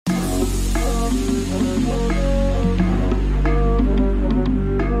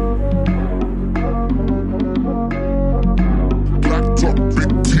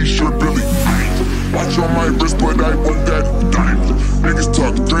Watch on my wrist, but I want that diamond. Niggas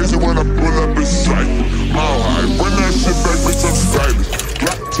talk crazy when I pull up in sight. Mile high, run that shit back, bitch, I'm stylish.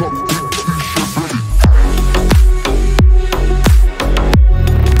 Black top, big t-shirt, really.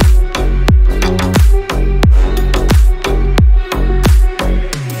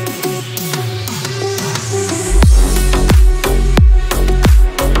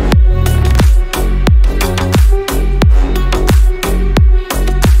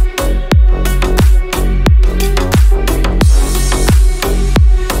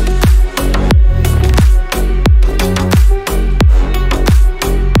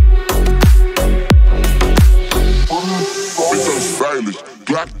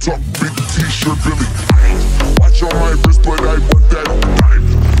 Black top, big t-shirt, really. Watch on my wrist, but I want that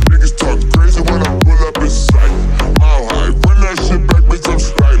diamond. Niggas talk crazy when I pull up in sight. Mile high, run that shit back, bitch, I'm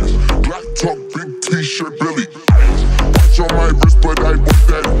stylish. Black top, big t-shirt, really. Watch on my wrist, but I want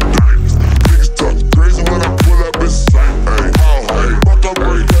that diamond. Niggas talk crazy when I pull up in sight. Ay, mile high, fuck up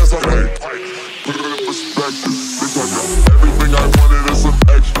my ass, I'm like, put it in perspective. Bitch, I got everything I wanted and some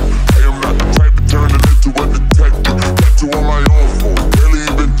extra. I am not the type to turn it into a detective. Got you on my own phone.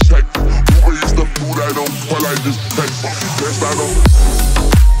 I don't call, I just text. Guess I don't.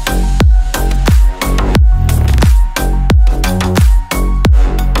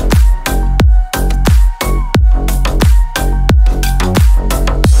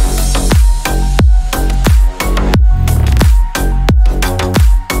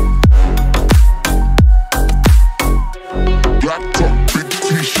 Black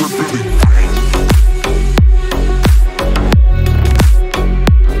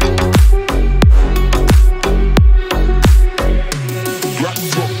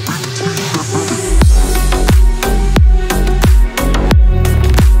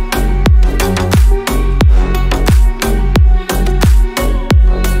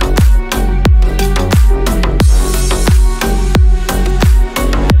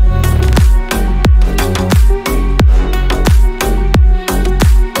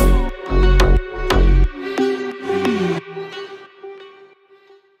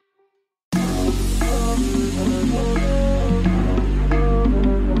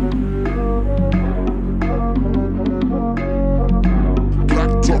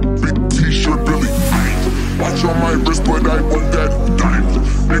top, big t-shirt, really. Watch on my wrist, but I want that diamond.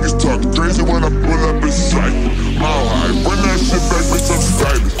 Niggas talk crazy when I pull up in sight. Mile high, run that shit back, bitch, I'm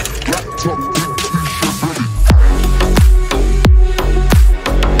stylish. Black top, big t-shirt, really.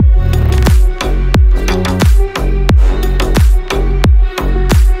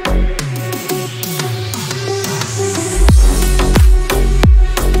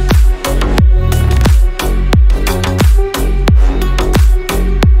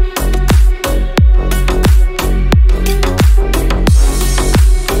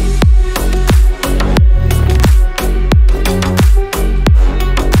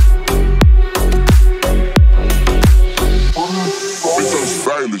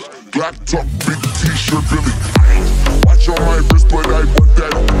 Black top, big t-shirt, really. Watch on my wrist, but I want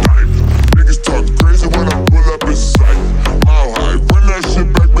that diamond. Niggas talk crazy when I pull up in sight. Mile high, run that shit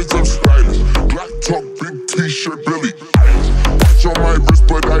back, bitch, I'm stylish. Black top, big t-shirt, really. Watch on my wrist,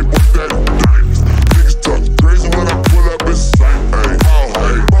 but I want that diamond. Niggas talk crazy when I pull up in sight. Ay, mile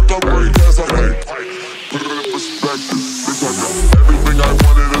high, fuck up my ass, I'm like, put it in perspective. Bitch, I got everything I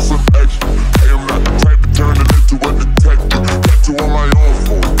wanted and some extra. I am not the type to turn it into a detective. Got you on my own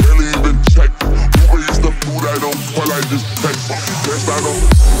phone. I don't call, I just text. Guess I don't.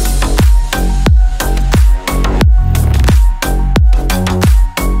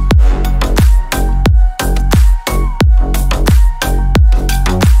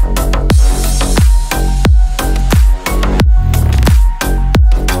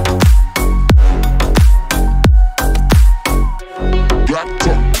 Black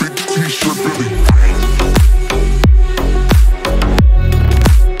top, big t-shirt, really.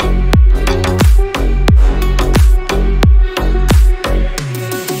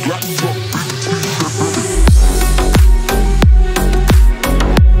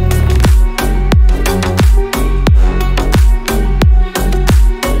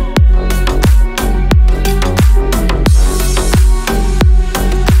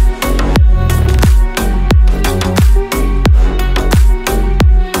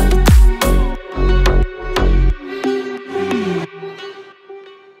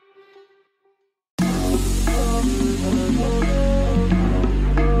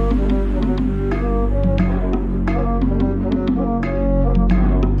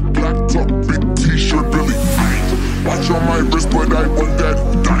 On my wrist, but I want that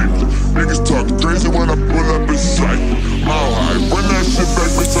diamond. Niggas talk crazy when I pull up in sight. Mile high, run that shit back,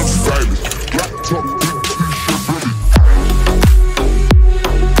 bitch, I'm stylish. Black top.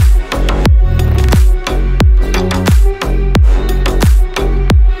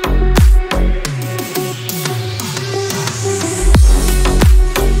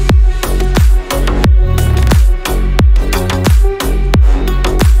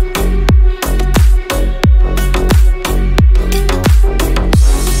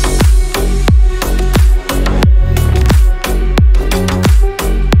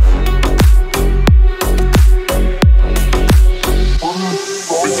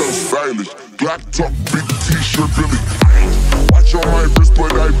 stylish. Black top, big t-shirt, Billy. Watch on my wrist,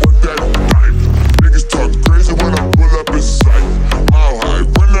 but I want that diamond. Niggas talk crazy when I pull up in sight. Mile high,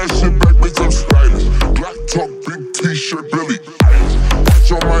 run that shit back, bitch, I'm stylish. Black top, big t-shirt, Billy.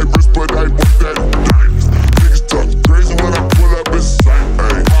 Watch on my wrist, but I want that diamond. Niggas talk crazy when I pull up in sight.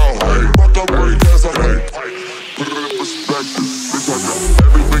 Ay, mile high, fuck up right as I hate. Put it in perspective, bitch, I got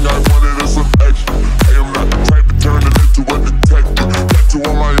everything I wanted and some extra. I am not the type to turn it into a detective. Got to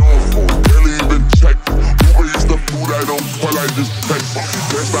on my own phone, barely even check. Uber is the food I don't call, I just text.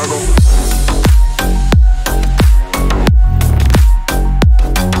 Best I don't.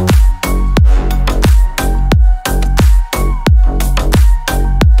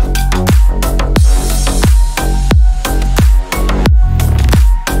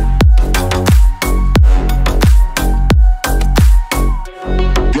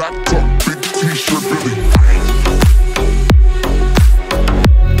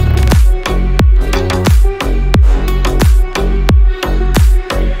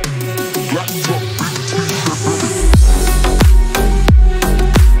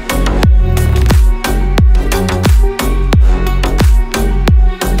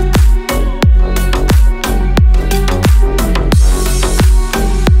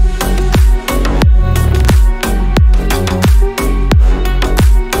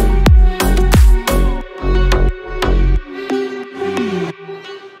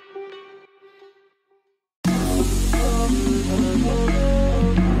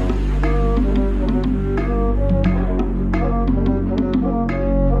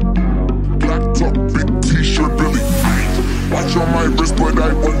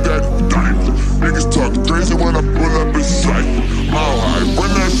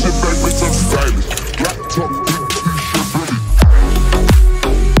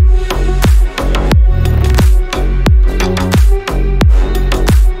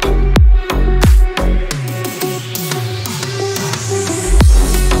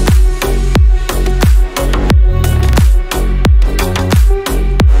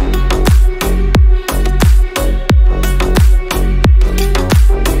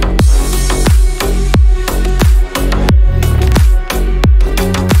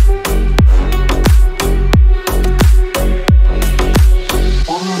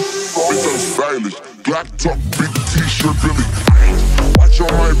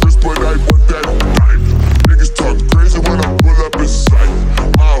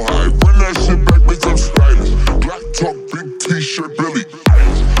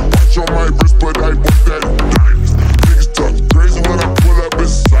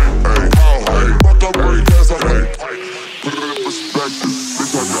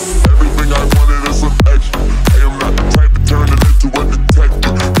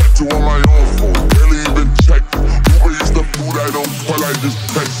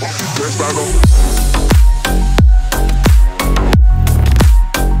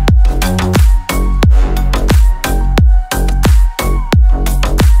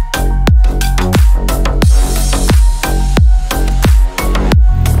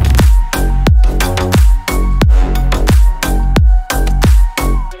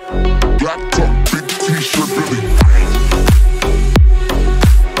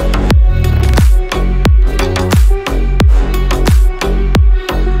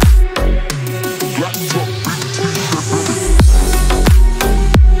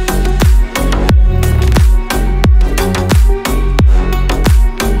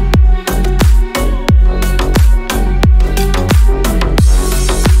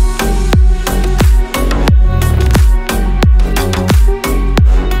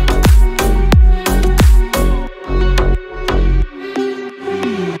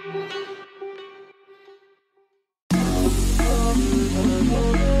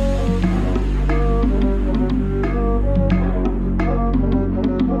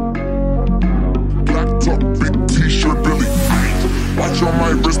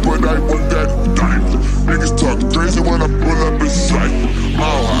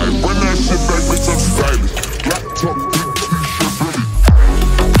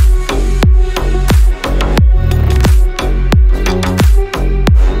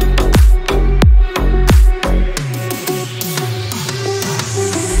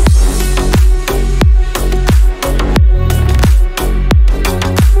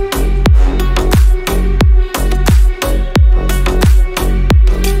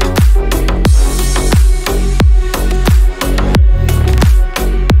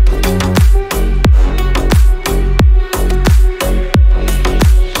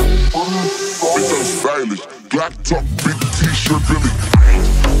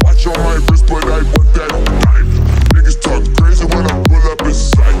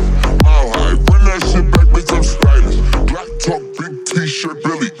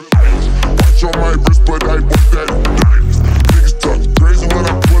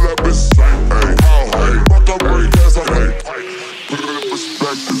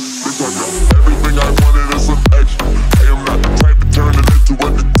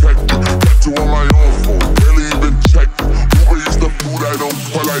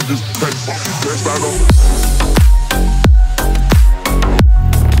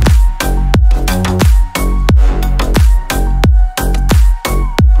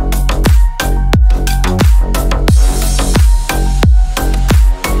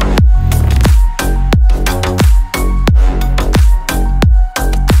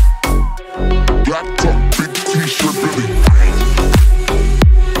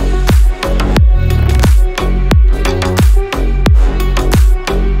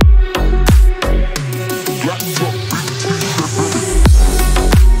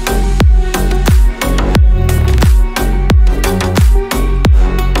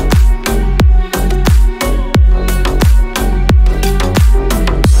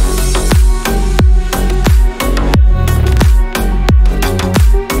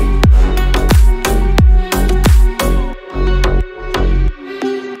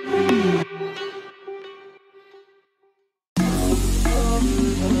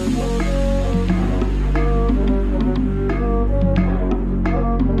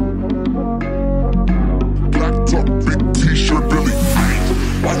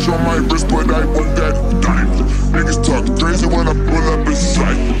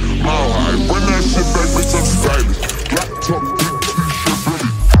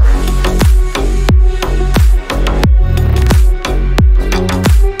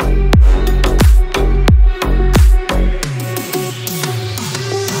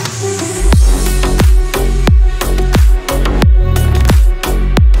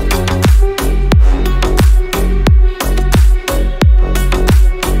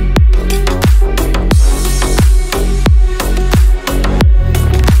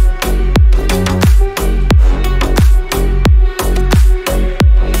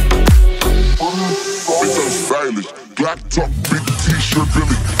 Black top, big t-shirt,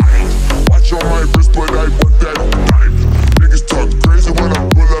 Billy. Watch on my wrist, but I want that knife. Niggas talk crazy when I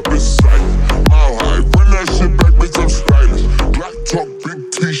pull up in sight. Mile high, run that shit back, bitch, I'm stylish. Black top, big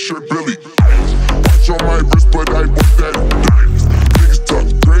t-shirt, Billy. Watch on my wrist, but I want that knife. Niggas talk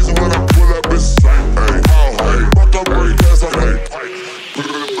crazy when I pull up in sight. Ay, mile high, fuck up my ass, I'm like, put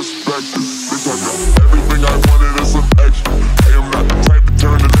it in perspective. Bitch, I got everything I wanted and some extra. I am not the type to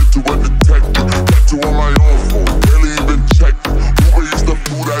turn it into a detective. Got you on my own phone, barely even check it. Uber is the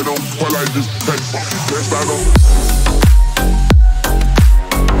food I don't call, I just text it. Guess I don't.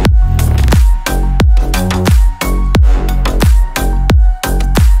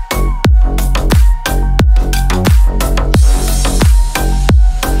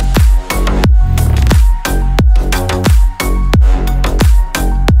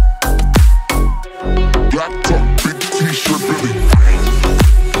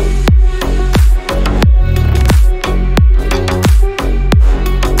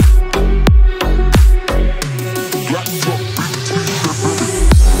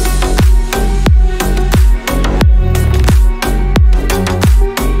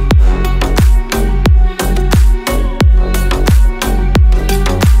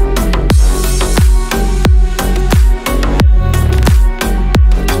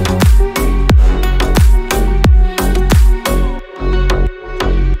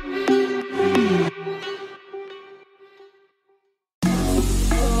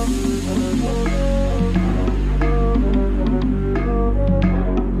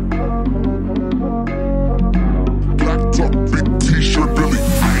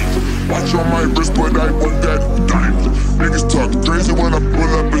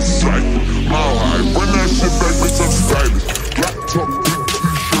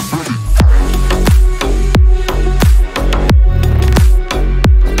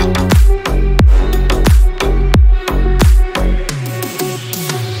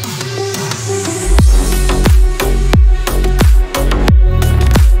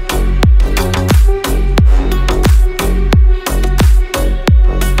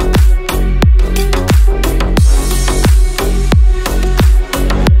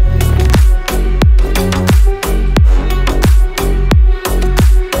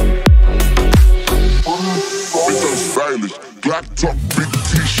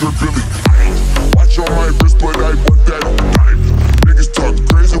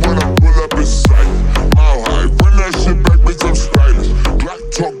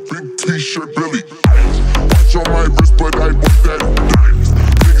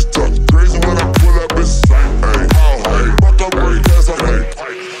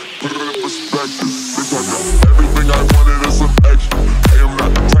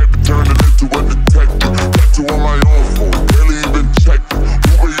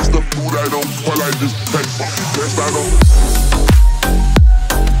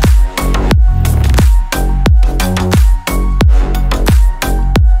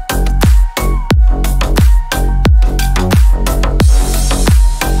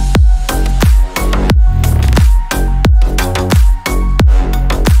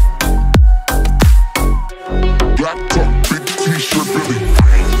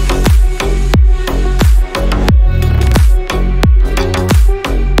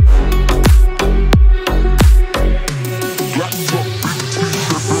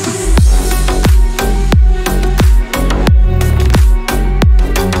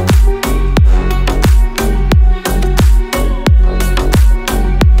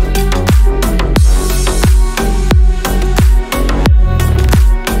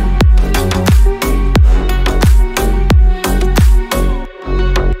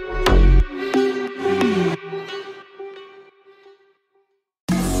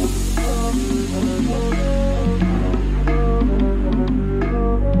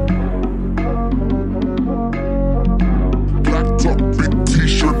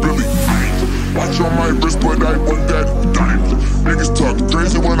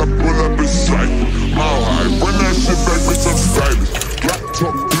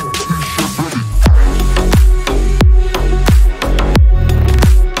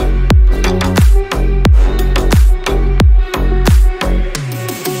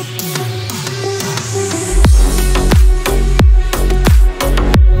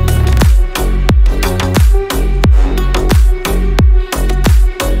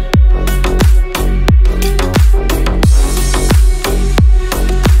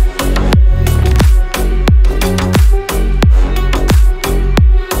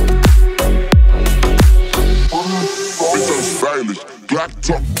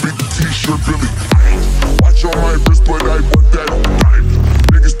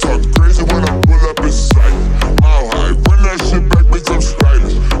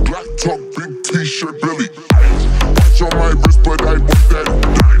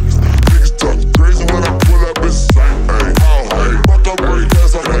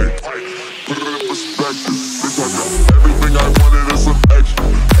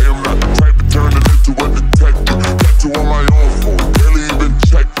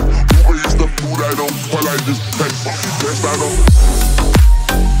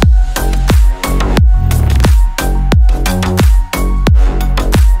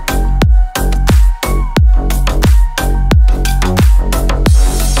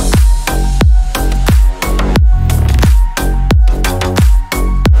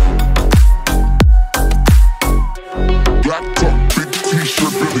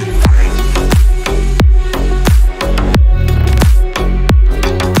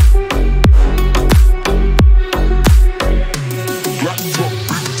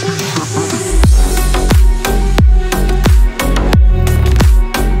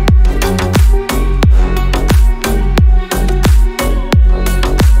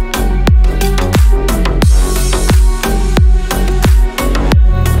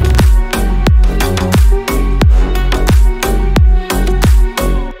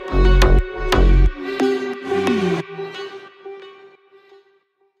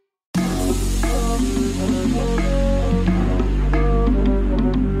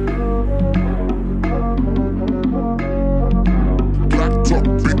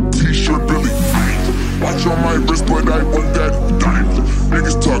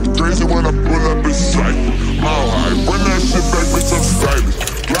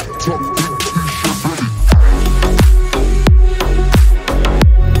 top, big t-shirt, Billy.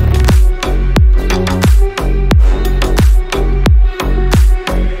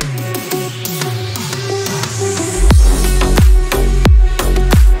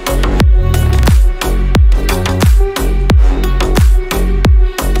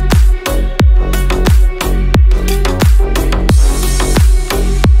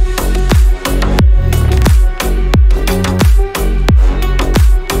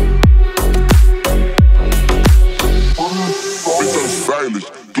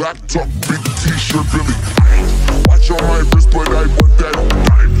 Black top, big t-shirt, Billy. Watch on my wrist, but I want that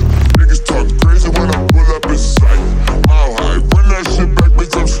knife. Niggas talk crazy when I pull up in sight. Mile high, run that shit back,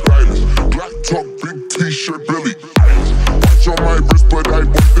 bitch, I'm stylish. Black top, big t-shirt, Billy. Watch on my wrist, but I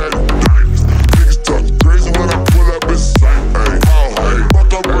want that knife. Niggas talk crazy when I pull up in sight. Ay, mile high,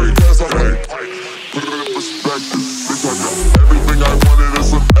 fuck up my ass, I'm like, put it in perspective. Bitch, I got everything I wanted and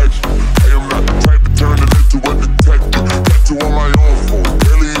some extra. I am not the type to turn it into a detective. Got you on my own phone.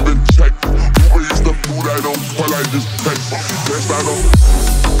 Check. Uber is the food I don't call, I just text. Guess I don't.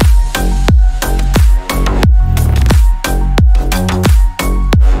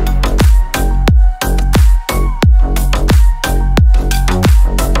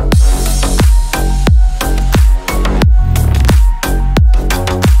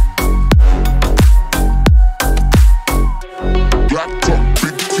 Black top,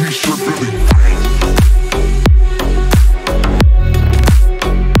 big t-shirt, Billy.